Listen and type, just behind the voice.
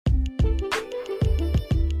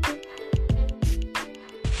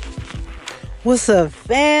What's up,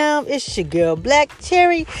 fam? It's your girl, Black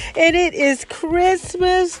Cherry, and it is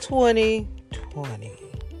Christmas 2020.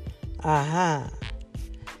 Uh-huh.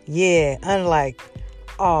 Yeah, unlike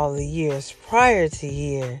all the years prior to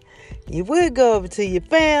here, you would go over to your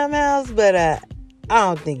fam house, but I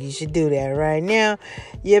don't think you should do that right now.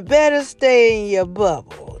 You better stay in your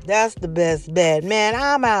bubble. That's the best bet. Man,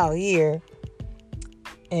 I'm out here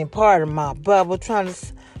in part of my bubble trying to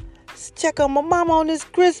check on my mama on this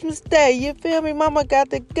Christmas day. You feel me? Mama got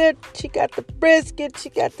the good. She got the brisket. She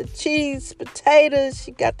got the cheese, potatoes.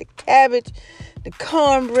 She got the cabbage, the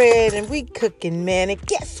cornbread, and we cooking, man. And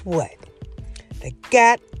guess what? The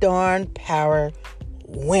goddamn power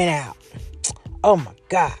went out. Oh my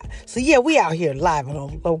God. So yeah, we out here live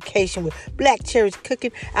on location with BlackCherrys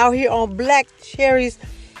cooking out here on BlackCherrys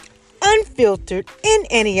Unfiltered in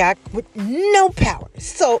Antioch with no power.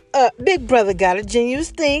 So, Big Brother got a genius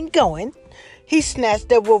thing going. He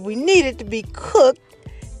snatched up what we needed to be cooked,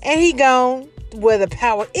 and he gone where the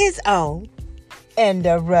power is on, and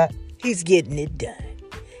he's getting it done.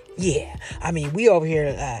 Yeah, I mean, we over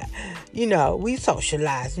here, we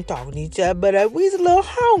socialize and talking to each other, but we's a little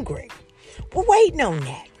hungry. We're waiting on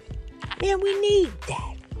that. Man, we need that.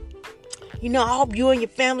 I hope you and your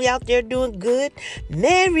family out there doing good.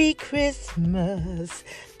 Merry Christmas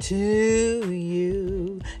to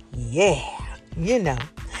you. Yeah,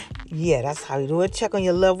 Yeah, that's how you do it. Check on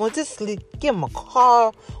your loved ones. Just give them a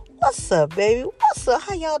call. What's up, baby? What's up?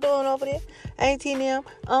 How y'all doing over there? Auntie them,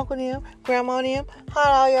 uncle them, grandma them.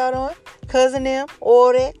 How all y'all doing? Cousin them,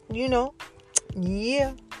 all that,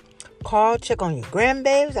 Yeah. Call, check on your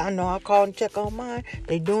grandbabies. I know I called and check on mine.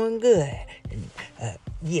 They doing good.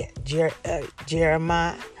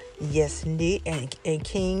 Jeremiah, yes indeed, and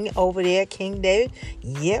King over there, King David,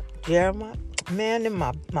 yep, Jeremiah, man, they're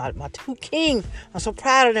my two kings. I'm so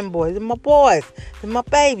proud of them boys. They're my boys. They're my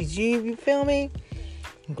babies. You feel me?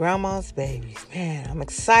 Grandma's babies, man. I'm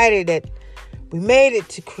excited that we made it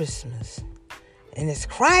to Christmas, and it's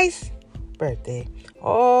Christ's birthday.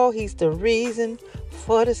 Oh, he's the reason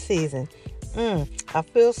for the season. I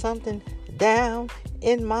feel something down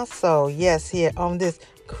in my soul. Yes, here on this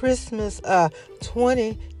Christmas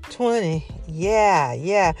 2020.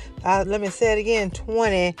 Yeah. Let me say it again.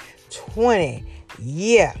 2020.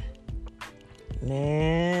 Yeah.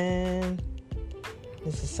 Man,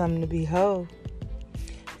 this is something to behold.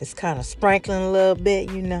 It's kind of sprinkling a little bit,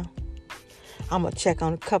 I'm going to check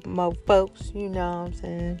on a couple more folks, you know what I'm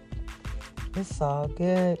saying? It's all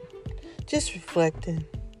good. Just reflecting.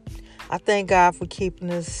 I thank God for keeping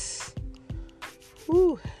us.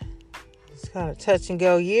 It's kind of touch and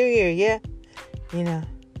go year here, yeah. Man,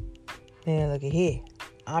 look at here.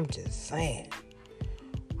 I'm just saying.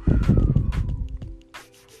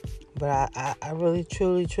 But I really,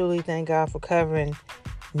 truly, truly thank God for covering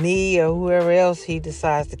me or whoever else he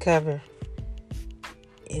decides to cover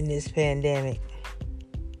in this pandemic.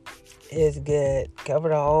 It's good. Cover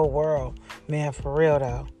the whole world. Man, for real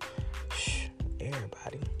though.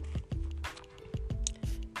 Everybody.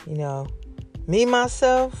 Me,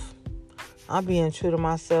 myself, I'm being true to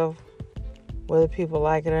myself. Whether people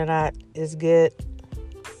like it or not, it's good.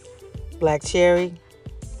 Black Cherry.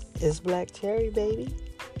 It's Black Cherry, baby.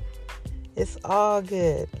 It's all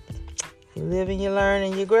good. You live and you learn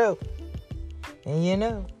and you grow.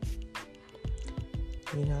 And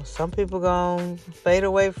some people gonna fade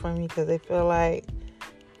away from you because they feel like,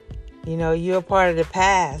 you're a part of the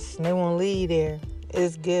past and they won't leave there.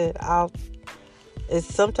 It's good.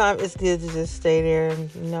 Sometimes it's good to just stay there and,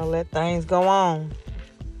 let things go on.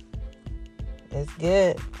 It's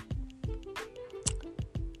good.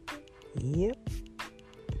 Yep.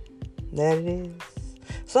 That it is.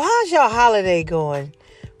 So how's your holiday going?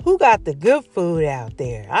 Who got the good food out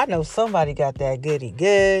there? I know somebody got that goody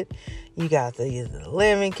good. You got the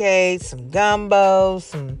lemon cake, some gumbo,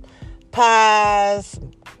 some pies,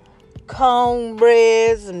 some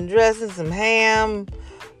cornbread, some dressing, some ham.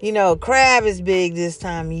 Crab is big this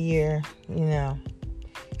time of year.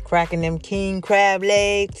 Cracking them king crab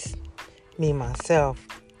legs. Me, myself,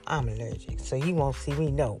 I'm allergic. So you won't see me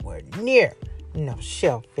nowhere near no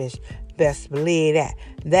shellfish. Best believe that.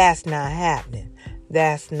 That's not happening.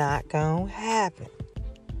 That's not going to happen.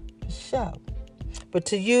 For sure. But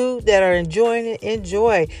to you that are enjoying it,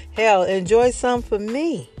 enjoy. Hell, enjoy some for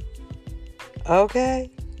me. Okay?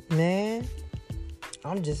 Man,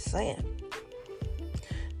 I'm just saying.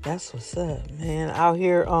 That's what's up, man. Out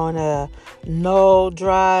here on Knoll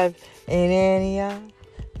Drive in Antioch.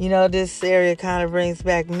 This area kind of brings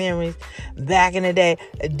back memories. Back in the day,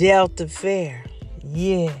 Delta Fair.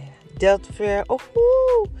 Yeah, Delta Fair. Oh,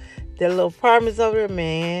 the little apartments over there,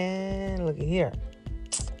 man. Look at here.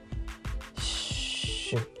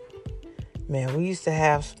 Man, we used to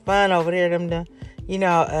have fun over there. We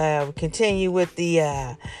continue with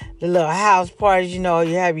the little house parties. You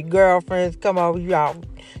have your girlfriends come over. You out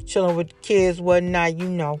chilling with the kids, whatnot.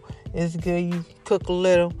 It's good. You cook a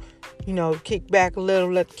little. Kick back a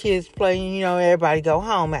little, let the kids play. Everybody go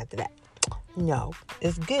home after that.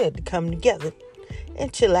 It's good to come together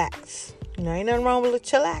and chillax. Ain't nothing wrong with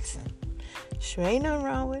chillaxing. Sure ain't nothing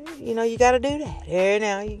wrong with it. You got to do that. Every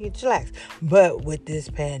now you can chillax. But with this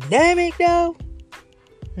pandemic, though,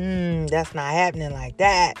 that's not happening like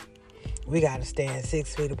that. We got to stand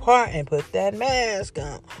 6 feet apart and put that mask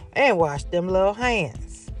on and wash them little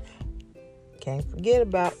hands. Can't forget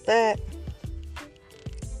about that.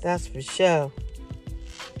 That's for sure.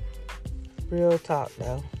 Real talk,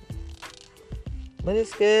 though. But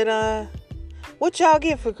it's good. What y'all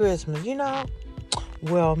get for Christmas,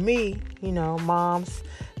 Well, me, mom's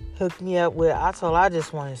hooked me up with, I told her I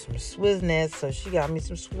just wanted some Swizzlets, so she got me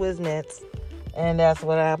some Swizzlets, and that's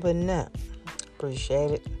what I'm putting up. Appreciate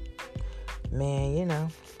it. Man,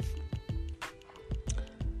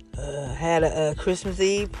 had a Christmas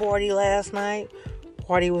Eve party last night.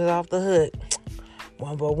 Party was off the hook.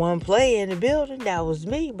 One play in the building, that was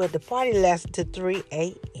me, but the party lasted to 3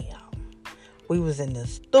 a.m. We was in the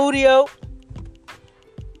studio.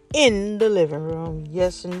 In the living room.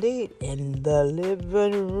 Yes, indeed. In the living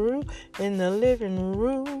room.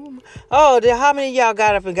 Oh, how many of y'all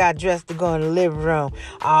got up and got dressed to go in the living room?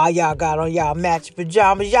 Oh, y'all got on y'all matching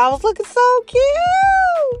pajamas. Y'all was looking so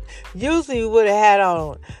cute. Usually we would have had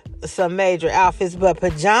on some major outfits, but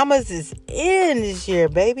pajamas is in this year,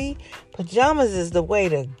 baby. Pajamas is the way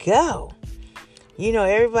to go.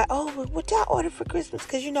 Everybody, what y'all order for Christmas?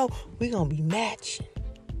 Because, we going to be matching.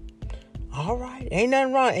 All right. Ain't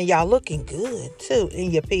nothing wrong. And y'all looking good, too,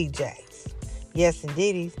 in your PJs. Yes,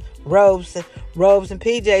 indeed. Robes and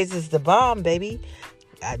PJs is the bomb, baby.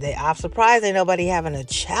 I'm surprised ain't nobody having a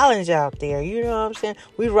challenge out there. You know what I'm saying?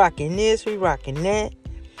 We rocking this. We rocking that.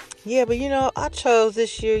 Yeah, but, I chose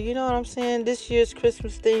this year. You know what I'm saying? This year's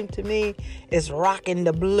Christmas theme to me is rocking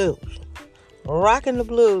the blues. Rocking the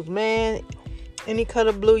blues, man. Any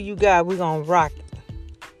color blue you got, we gonna rock it.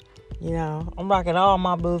 I'm rocking all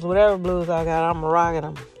my blues. Whatever blues I got, I'm rocking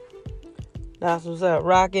them. That's what's up.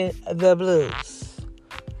 Rocking the blues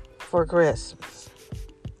for Christmas.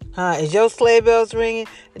 Is your sleigh bells ringing?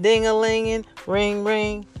 Ding-a-linging? Ring,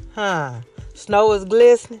 ring? Snow is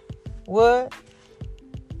glistening? What?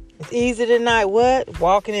 It's easy tonight. What?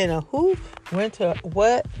 Walking in a who? Winter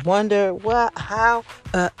what? Wonder what? How?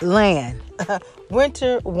 Land.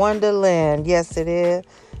 Winter wonderland. Yes, it is.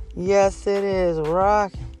 Yes, it is.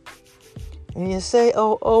 Rocking. And you say,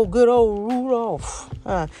 oh, good old Rudolph.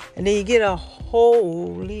 And then you get a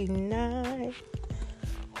holy night.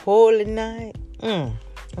 Holy night. And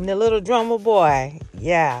the little drummer boy.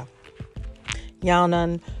 Yeah. Y'all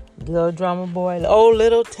know the little drummer boy. The old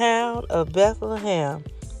little town of Bethlehem.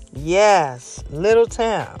 Yes. Little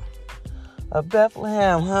town of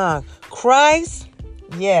Bethlehem, Christ.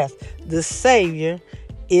 Yes. The Savior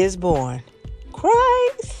is born.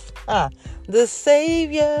 Christ. The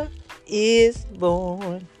Savior is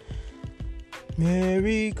born.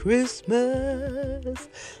 Merry Christmas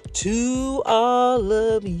to all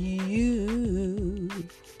of you.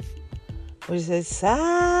 What is it?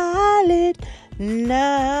 Silent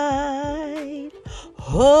night,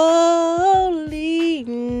 holy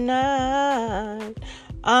night.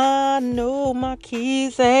 I know my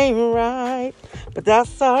keys ain't right, but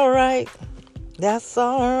that's all right. That's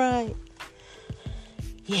all right.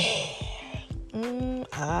 Yeah.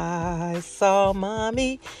 I saw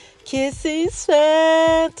Mommy kissing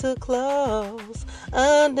Santa Claus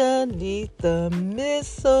underneath the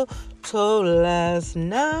mistletoe last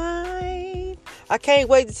night. I can't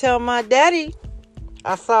wait to tell my daddy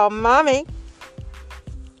I saw Mommy.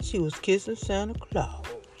 She was kissing Santa Claus.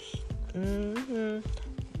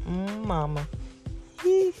 Mama.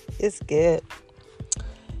 It's good.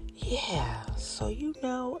 Yeah, so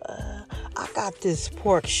I got this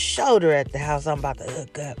pork shoulder at the house I'm about to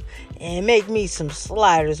hook up and make me some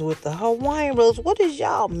sliders with the Hawaiian rolls. What is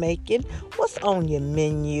y'all making? What's on your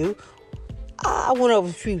menu? I went over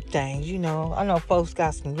a few things, I know folks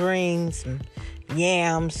got some greens, some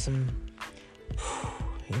yams, some,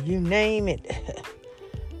 you name it,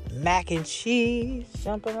 mac and cheese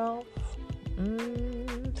jumping off.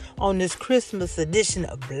 On this Christmas edition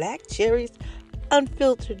of BlackCherrys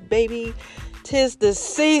Unfiltered, baby. 'Tis the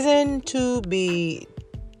season to be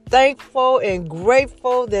thankful and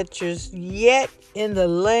grateful that you're yet in the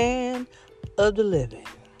land of the living.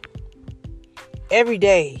 Every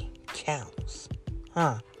day counts.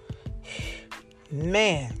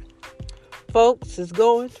 Man, folks is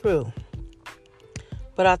going through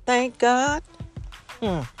But I thank God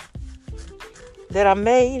that I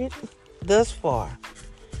made it thus far.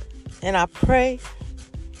 And I pray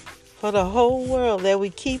for the whole world that we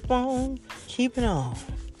keep on keeping on.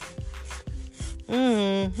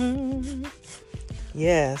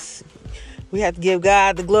 Yes. We have to give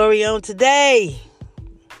God the glory on today.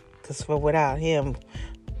 Because without him,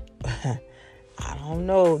 I don't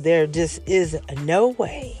know. There just is no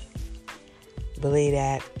way. Believe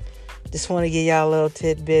that. Just want to give y'all a little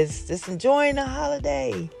tidbits. Just enjoying the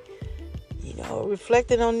holiday. You know,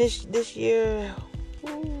 reflecting on this year.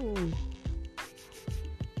 Ooh.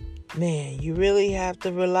 Man, you really have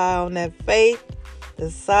to rely on that faith the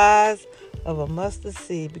size of a mustard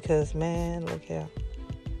seed. Because, man, look here.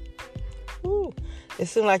 Ooh. It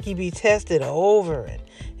seems like you be tested over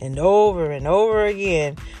and over and over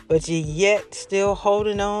again. But you yet still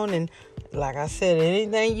holding on. And like I said,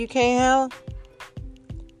 anything you can't handle,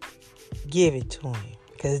 give it to him.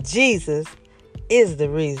 Because Jesus is the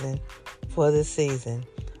reason for the season.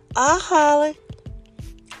 I holler.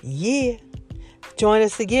 Yeah. Join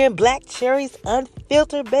us again. BlackCherrys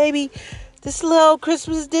Unfiltered, baby. This little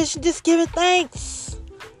Christmas edition. Just giving thanks.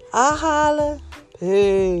 I holler.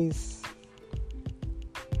 Peace.